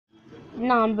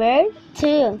Number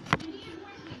 2,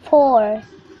 4,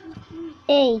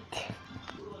 8,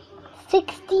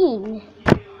 16,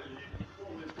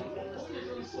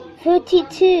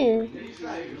 32,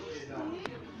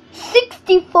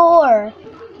 64,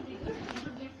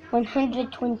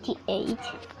 128,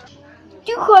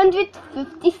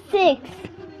 256,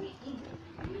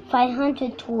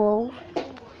 512,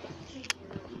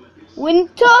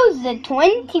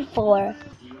 1024,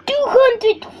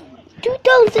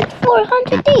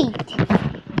 2408,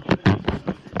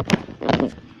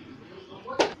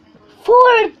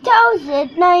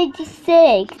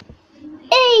 4096,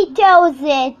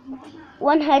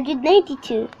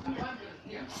 8192,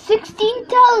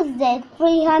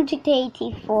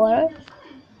 16384,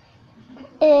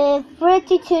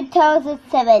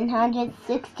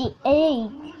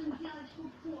 32,768,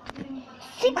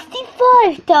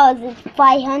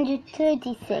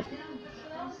 65,536,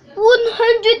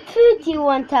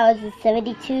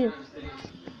 131,072,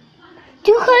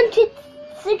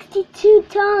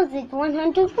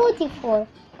 262,144,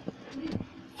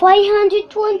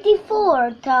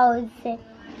 524,280,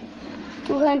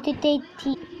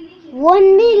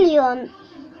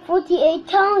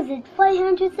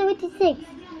 1,048,576,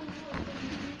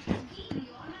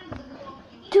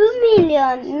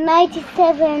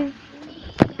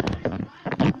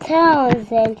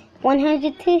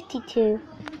 2,097,152,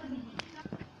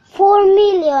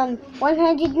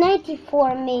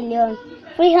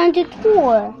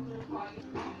 4,194,304,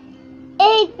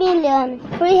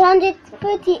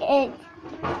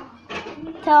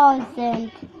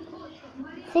 8,338,608,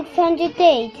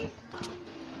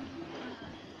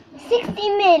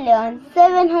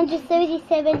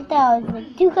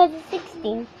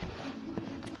 60,777,216,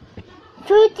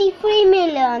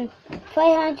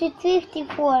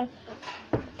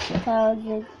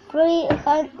 33,554,000,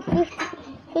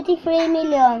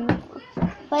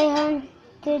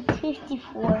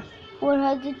 33,554,432.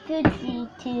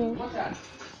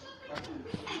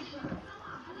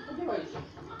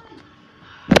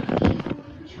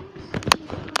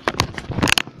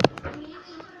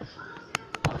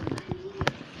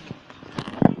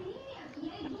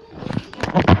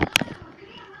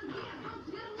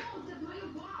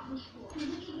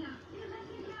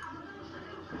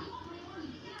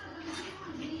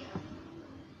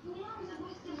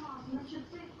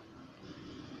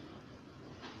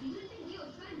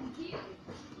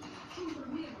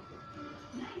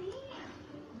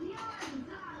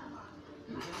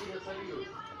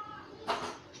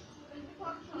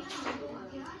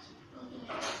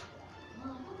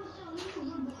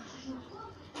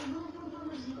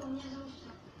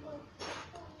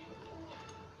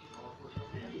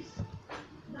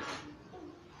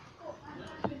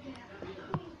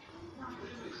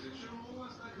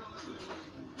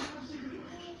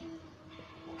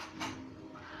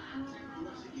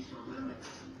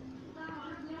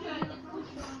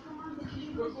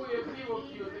 Какое пиво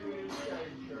пьет, ты не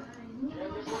решаешь. Я не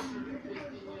больше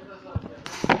жидкости не дозавтра.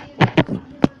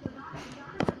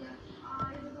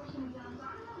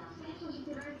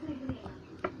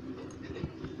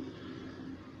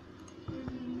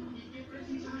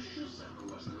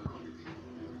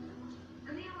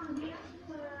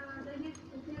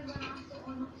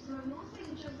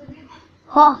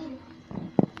 Huh.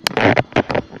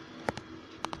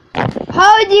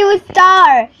 How do you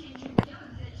start?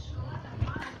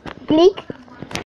 Click.